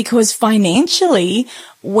shift because financially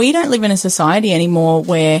we don't live in a society anymore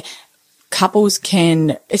where couples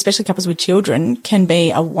can, especially couples with children, can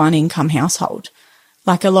be a one-income household.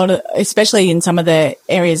 Like especially in some of the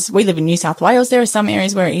areas, we live in New South Wales, there are some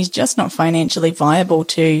areas where it is just not financially viable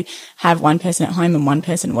to have one person at home and one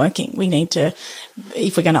person working. We need to,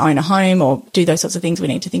 if we're going to own a home or do those sorts of things, we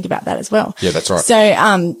need to think about that as well. Yeah, that's right. So,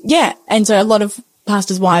 and so a lot of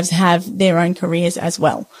pastors' wives have their own careers as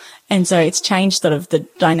well. And so it's changed sort of the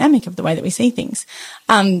dynamic of the way that we see things.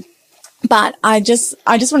 But I just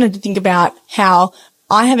wanted to think about how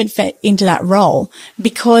I haven't fit into that role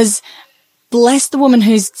because bless the woman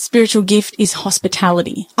whose spiritual gift is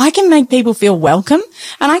hospitality. I can make people feel welcome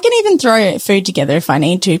and I can even throw food together if I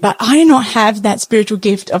need to, but I do not have that spiritual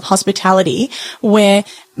gift of hospitality where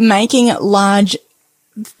making large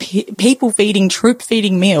people feeding, troop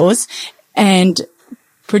feeding meals and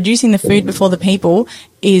producing the food before the people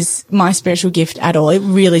is my spiritual gift at all. It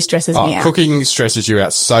really stresses me out. Cooking stresses you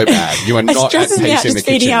out so bad. You are not at peace in the kitchen.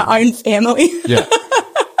 Feeding our own family. Yeah.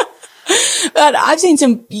 But I've seen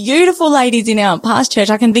some beautiful ladies in our past church.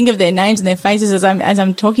 I can think of their names and their faces as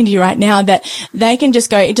I'm talking to you right now, that they can just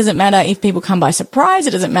go, it doesn't matter if people come by surprise.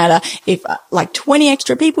 It doesn't matter if like 20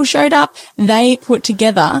 extra people showed up. They put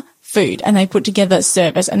together food and they put together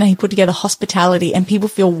service and they put together hospitality, and people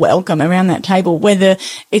feel welcome around that table, whether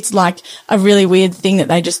it's like a really weird thing that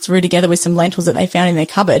they just threw together with some lentils that they found in their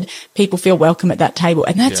cupboard. People feel welcome at that table,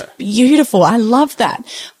 and that's beautiful. I love that.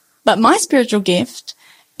 But my spiritual gift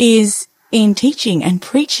is in teaching and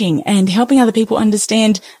preaching and helping other people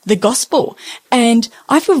understand the gospel. And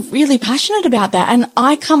I feel really passionate about that. And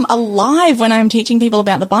I come alive when I'm teaching people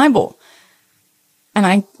about the Bible. And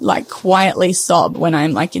I like quietly sob when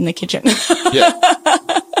I'm like in the kitchen. Yeah.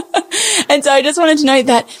 And so I just wanted to note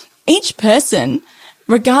that each person,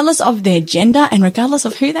 regardless of their gender and regardless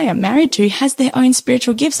of who they are married to, has their own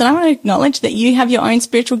spiritual gifts. And I want to acknowledge that you have your own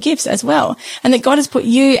spiritual gifts as well. And that God has put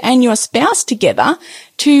you and your spouse together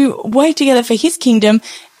to work together for his kingdom.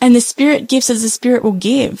 And the Spirit gives as the Spirit will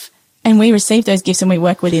give. And we receive those gifts and we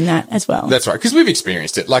work within that as well. That's right. Because we've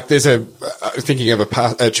experienced it. Like there's thinking of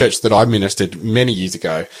a church that I ministered many years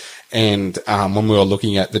ago. And, when we were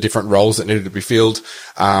looking at the different roles that needed to be filled,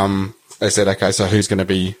 they said, okay, so who's going to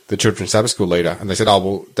be the children's Sabbath school leader? And they said, oh,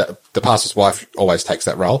 well, the pastor's wife always takes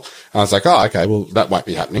that role. And I was like, oh, okay, well, that won't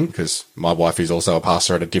be happening because my wife is also a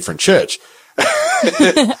pastor at a different church.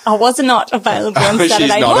 I was not available on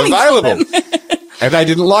Saturday morning. She's not available. And they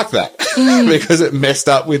didn't like that because it messed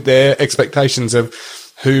up with their expectations of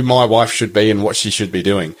who my wife should be and what she should be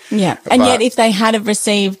doing. Yeah. And yet if they had have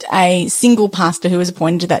received a single pastor who was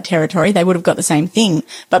appointed to that territory, they would have got the same thing.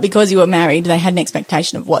 But because you were married, they had an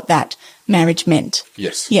expectation of what that marriage meant.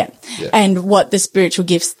 Yes. Yeah. And what the spiritual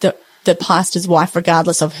gifts that the pastor's wife,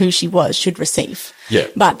 regardless of who she was, should receive. Yeah.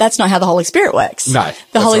 But that's not how the Holy Spirit works. No.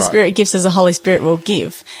 The Holy Spirit gives as the Holy Spirit will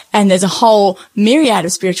give. And there's a whole myriad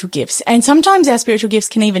of spiritual gifts. And sometimes our spiritual gifts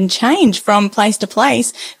can even change from place to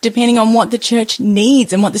place, depending on what the church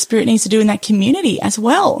needs and what the Spirit needs to do in that community as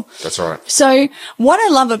well. That's right. So what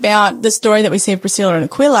I love about the story that we see of Priscilla and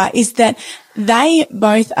Aquila is that they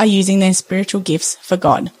both are using their spiritual gifts for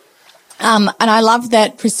God. And I love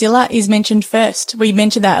that Priscilla is mentioned first. We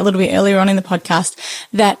mentioned that a little bit earlier on in the podcast,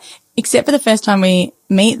 that except for the first time we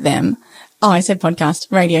meet them, I said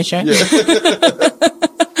podcast, radio show. Yeah.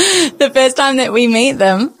 The first time that we meet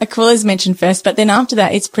them, Aquila is mentioned first, but then after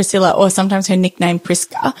that it's Priscilla, or sometimes her nickname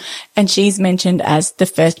Prisca, and she's mentioned as the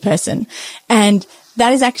first person. And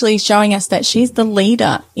that is actually showing us that she's the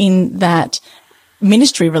leader in that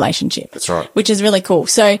ministry relationship. That's right. Which is really cool.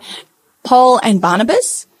 So Paul and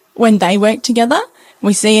Barnabas, when they work together,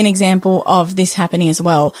 we see an example of this happening as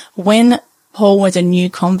well. When Paul was a new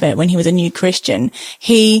convert, when he was a new Christian,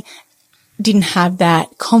 he didn't have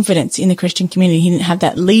that confidence in the Christian community. He didn't have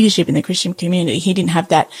that leadership in the Christian community. He didn't have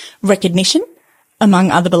that recognition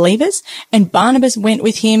among other believers. And Barnabas went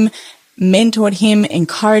with him, mentored him,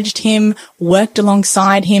 encouraged him, worked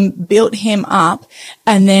alongside him, built him up.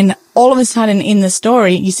 And then all of a sudden in the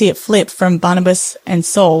story, you see it flip from Barnabas and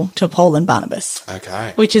Saul to Paul and Barnabas.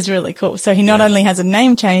 Okay. Which is really cool. So he not only has a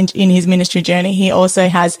name change in his ministry journey, he also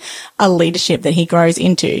has a leadership that he grows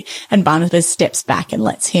into, and Barnabas steps back and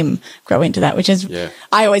lets him grow into that, which is,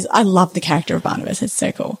 I love the character of Barnabas. It's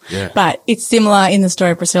so cool. Yeah. But it's similar in the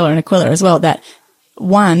story of Priscilla and Aquila as well, that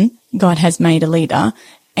one, God has made a leader,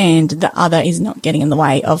 and the other is not getting in the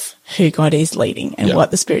way of who God is leading and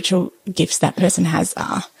what the spiritual gifts that person has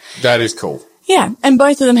are. That is cool. Yeah. And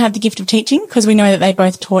both of them have the gift of teaching, because we know that they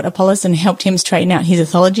both taught Apollos and helped him straighten out his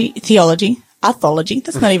theology. That's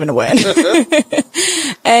not even a word.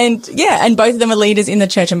 And both of them are leaders in the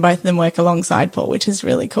church, and both of them work alongside Paul, which is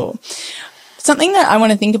really cool. Something that I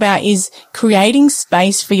want to think about is creating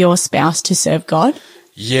space for your spouse to serve God.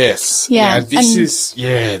 Yes. Yeah.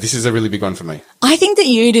 This is a really big one for me. I think that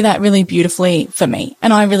you do that really beautifully for me,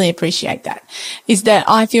 and I really appreciate that. Is that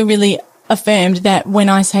I feel really affirmed that when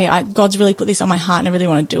I say God's really put this on my heart and I really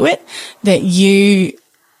want to do it, that you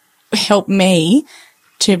help me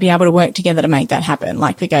to be able to work together to make that happen.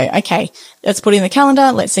 Like we go, okay, let's put it in the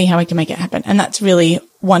calendar. Let's see how we can make it happen. And that's really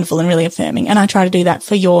wonderful and really affirming. And I try to do that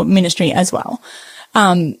for your ministry as well.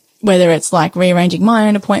 Whether it's like rearranging my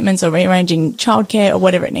own appointments or rearranging childcare or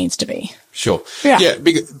whatever it needs to be. Sure. Yeah.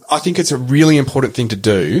 Because I think it's a really important thing to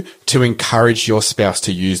do to encourage your spouse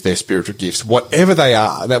to use their spiritual gifts, whatever they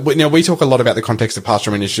are. Now, we talk a lot about the context of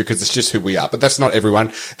pastoral ministry because it's just who we are, but that's not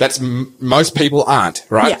everyone. Most people aren't,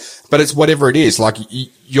 right? Yeah. But it's whatever it is. Like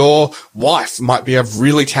your wife might be a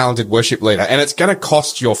really talented worship leader, and it's going to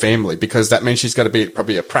cost your family because that means she's got to be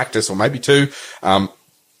probably a practice or maybe two.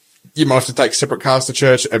 you might have to take separate cars to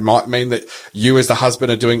church. It might mean that you as the husband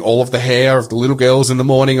are doing all of the hair of the little girls in the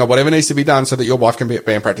morning or whatever needs to be done so that your wife can be at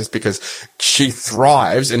band practice, because she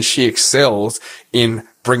thrives and she excels in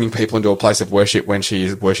bringing people into a place of worship when she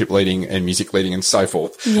is worship leading and music leading and so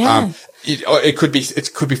forth. Yeah. It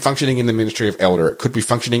could be functioning in the ministry of elder. It could be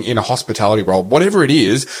functioning in a hospitality role, whatever it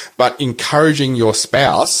is, but encouraging your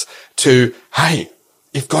spouse to, hey,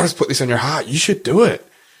 if God has put this on your heart, you should do it.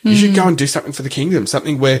 You should go and do something for the kingdom,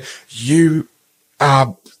 something where you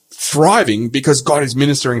are thriving because God is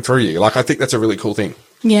ministering through you. Like, I think that's a really cool thing.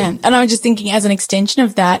 Yeah. And I was just thinking, as an extension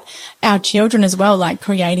of that, our children as well, like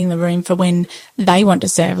creating the room for when they want to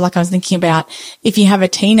serve. Like, I was thinking about if you have a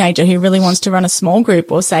teenager who really wants to run a small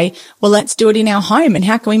group, or say, well, let's do it in our home. And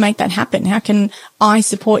how can we make that happen? How can I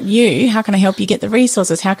support you? How can I help you get the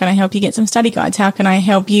resources? How can I help you get some study guides? How can I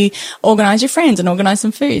help you organize your friends and organize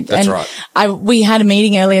some food? That's and right. We had a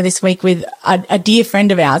meeting earlier this week with a dear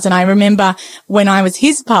friend of ours. And I remember when I was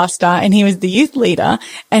his pastor and he was the youth leader,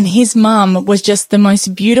 and his mum was just the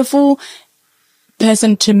most beautiful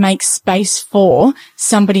person to make space for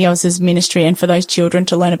somebody else's ministry and for those children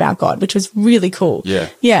to learn about God, which was really cool. Yeah.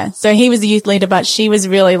 Yeah. So he was the youth leader, but she was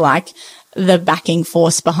really like the backing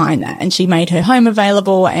force behind that. And she made her home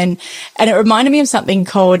available. And it reminded me of something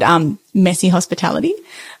called, messy hospitality.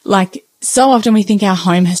 Like, so often we think our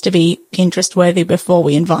home has to be Pinterest worthy before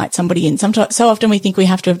we invite somebody in. So often we think we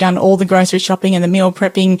have to have done all the grocery shopping and the meal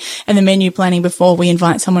prepping and the menu planning before we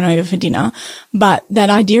invite someone over for dinner. But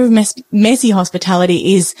that idea of messy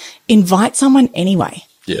hospitality is invite someone anyway.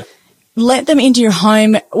 Yeah. Let them into your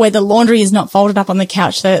home where the laundry is not folded up on the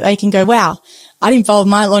couch so that they can go, wow, I didn't fold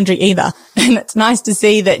my laundry either. And it's nice to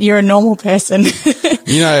see that you're a normal person.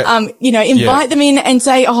 Invite them in and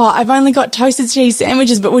say, oh, I've only got toasted cheese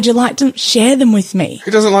sandwiches, but would you like to share them with me?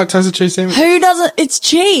 Who doesn't like toasted cheese sandwiches? Who doesn't? It's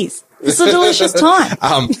cheese. It's a delicious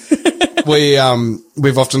time.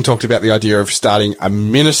 We've often talked about the idea of starting a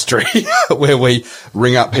ministry where we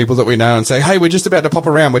ring up people that we know and say, hey, we're just about to pop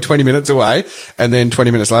around. We're 20 minutes away. And then 20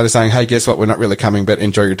 minutes later saying, hey, guess what? We're not really coming, but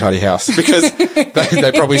enjoy your tidy house, because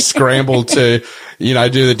they probably scrambled to,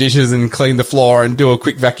 do the dishes and clean the floor and do a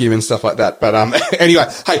quick vacuum and stuff like that. But, anyway,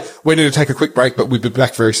 hey, we need to take a quick break, but we'll be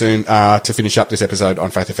back very soon, to finish up this episode on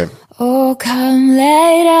Faith FM. Oh, come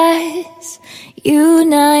let us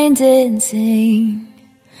unite and sing.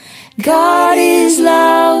 God is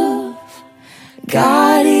love,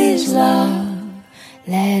 God is love.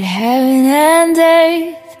 Let heaven and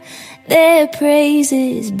earth their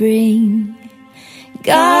praises bring.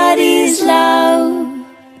 God is love,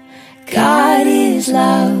 God is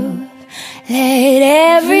love.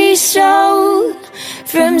 Let every soul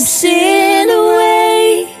from sin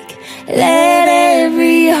awake. Let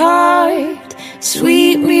every heart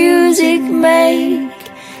sweet music make,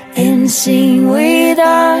 and sing with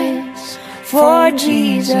us for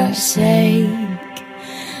Jesus' sake.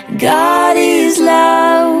 God is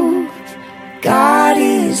love, God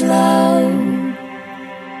is love.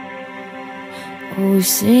 Oh,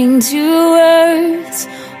 sing to earth's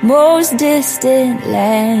most distant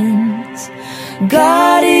lands.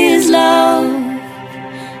 God is love,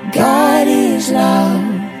 God is love.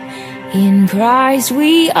 In Christ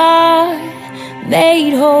we are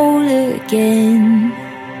made whole again.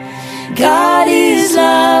 God is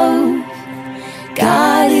love,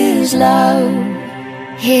 God is love.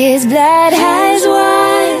 His blood has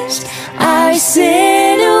washed our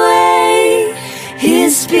sin away.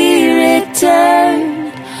 His Spirit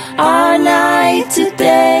turned our night to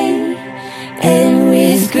day. And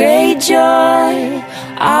with great joy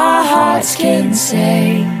our hearts can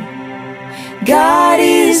say, God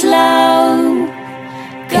is love,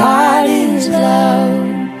 God is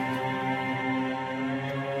love.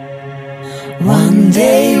 One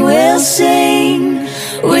day we'll sing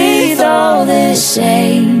with all the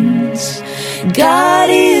saints.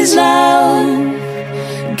 God is love,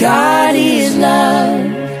 God is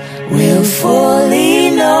love. We'll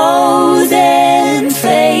fully know then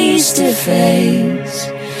face to face.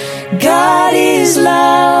 God is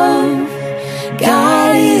love,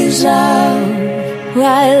 God is love.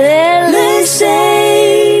 While endless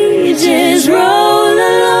ages roll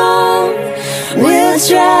along, we'll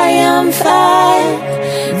triumph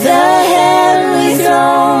at the heavenly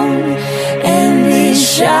throne, and this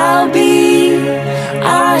shall be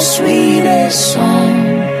our sweetest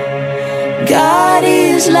song. God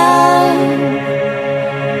is love,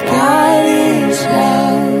 God is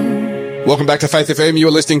love. Welcome back to Faith FM. You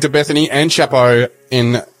are listening to Bethany and Chappo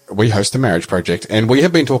we host a marriage project, and we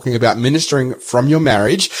have been talking about ministering from your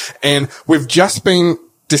marriage, and we've just been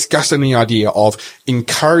discussing the idea of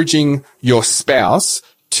encouraging your spouse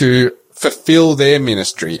to fulfill their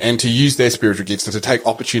ministry and to use their spiritual gifts and to take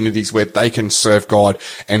opportunities where they can serve God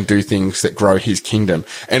and do things that grow his kingdom.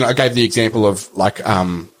 And I gave the example of like,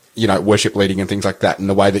 worship leading and things like that, in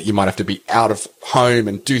the way that you might have to be out of home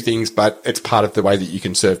and do things, but it's part of the way that you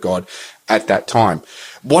can serve God at that time.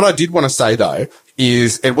 What I did want to say though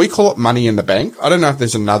is, and we call it money in the bank. I don't know if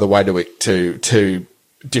there's another way to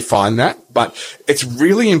define that, but it's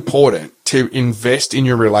really important to invest in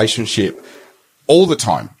your relationship all the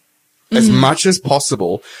time, as much as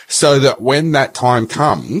possible, so that when that time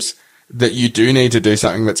comes that you do need to do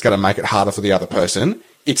something that's going to make it harder for the other person,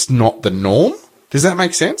 it's not the norm. Does that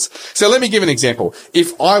make sense? So let me give an example.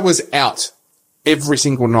 If I was out every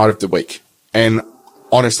single night of the week, and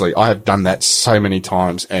honestly, I have done that so many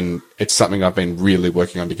times, and it's something I've been really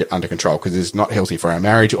working on to get under control, because it's not healthy for our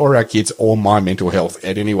marriage or our kids or my mental health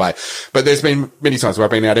in any way. But there's been many times where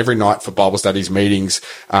I've been out every night for Bible studies, meetings,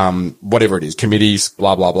 whatever it is, committees,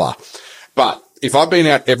 blah, blah, blah. But if I've been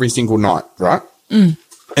out every single night, right? And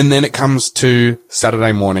then it comes to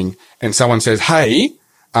Saturday morning and someone says, hey,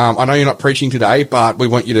 I know you're not preaching today, but we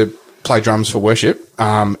want you to play drums for worship.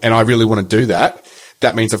 And I really want to do that.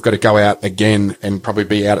 That means I've got to go out again and probably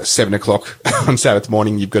be out at 7:00 on Sabbath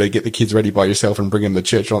morning. You've got to get the kids ready by yourself and bring them to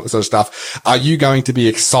church and all that sort of stuff. Are you going to be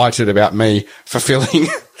excited about me fulfilling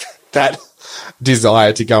that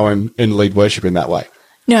desire to go and lead worship in that way?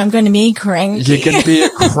 No, I'm going to be cranky. You're going to be a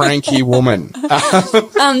cranky woman.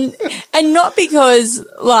 And not because,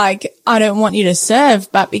 like, I don't want you to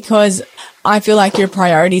serve, but because I feel like your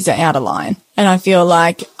priorities are out of line. And I feel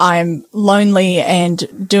like I'm lonely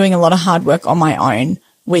and doing a lot of hard work on my own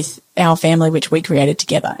with our family, which we created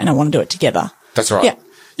together, and I want to do it together. That's right. Yeah.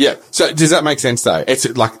 Yeah. So does that make sense though? It's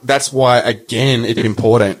like, that's why, again, it's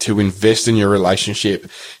important to invest in your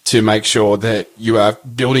relationship, to make sure that you are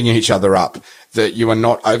building each other up, that you are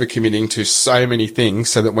not overcommitting to so many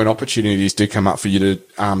things, so that when opportunities do come up for you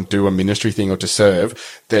to do a ministry thing or to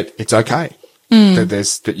serve, that it's okay.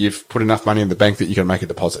 That you've put enough money in the bank that you can make a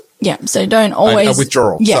deposit. Yeah. So don't always a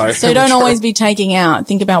withdrawal. Yeah. So don't always be taking out.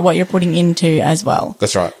 Think about what you're putting into as well.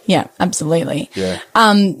 That's right. Yeah, absolutely. Yeah.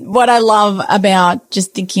 What I love about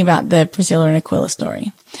just thinking about the Priscilla and Aquila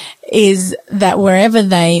story is that wherever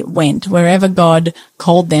they went, wherever God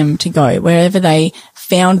called them to go, wherever they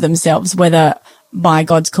found themselves, whether by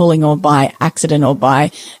God's calling or by accident or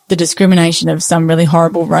by the discrimination of some really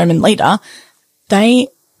horrible Roman leader, they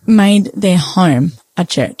made their home a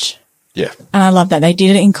church. Yeah. And I love that. They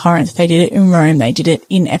did it in Corinth. They did it in Rome. They did it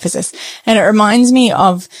in Ephesus. And it reminds me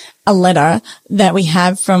of a letter that we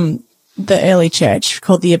have from the early church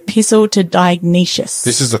called the Epistle to Dionysius.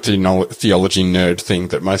 This is a theology nerd thing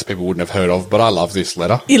that most people wouldn't have heard of, but I love this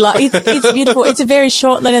letter. It's beautiful. It's a very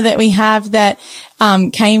short letter that we have that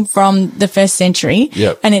came from the first century.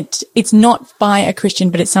 Yep. And it's not by a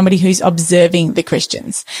Christian, but it's somebody who's observing the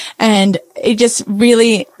Christians. And it just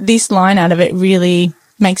really, this line out of it really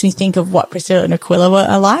makes me think of what Priscilla and Aquila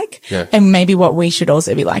are like, and maybe what we should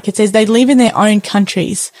also be like. It says they live in their own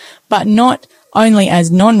countries, but not only as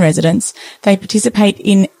non-residents. They participate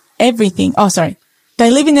in everything. They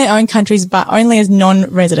live in their own countries, but only as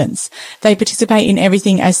non-residents. They participate in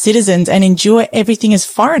everything as citizens and enjoy everything as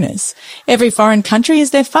foreigners. Every foreign country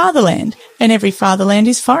is their fatherland, and every fatherland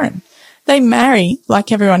is foreign. They marry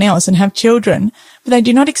like everyone else and have children, but they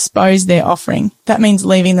do not expose their offering. That means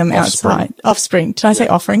leaving them outside. Offspring. Did I say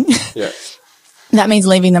offering? Yeah. That means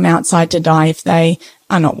leaving them outside to die if they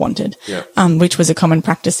are not wanted, which was a common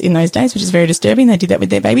practice in those days, which is very disturbing. They did that with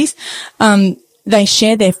their babies. They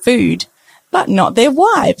share their food, but not their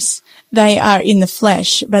wives. They are in the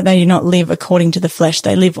flesh, but they do not live according to the flesh.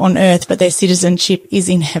 They live on earth, but their citizenship is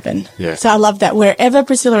in heaven. Yeah. So I love that. Wherever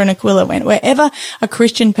Priscilla and Aquila went, wherever a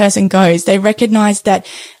Christian person goes, they recognize that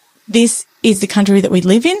this is the country that we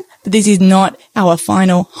live in, but this is not our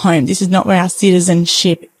final home. This is not where our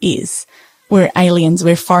citizenship is. We're aliens.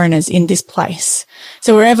 We're foreigners in this place.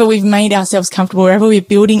 So wherever we've made ourselves comfortable, wherever we're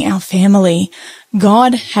building our family,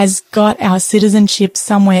 God has got our citizenship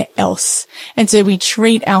somewhere else. And so we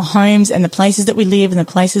treat our homes and the places that we live and the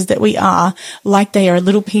places that we are like they are a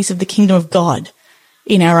little piece of the kingdom of God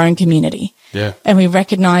in our own community. Yeah. And we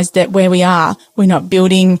recognize that where we are, we're not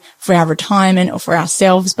building for our retirement or for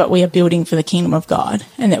ourselves, but we are building for the kingdom of God,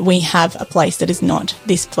 and that we have a place that is not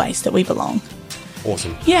this place that we belong.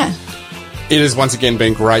 Awesome. Yeah. It has once again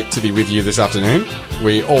been great to be with you this afternoon.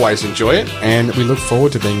 We always enjoy it, and we look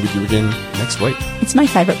forward to being with you again next week. It's my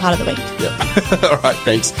favourite part of the week. Yeah. All right,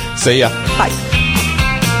 thanks. See ya. Bye.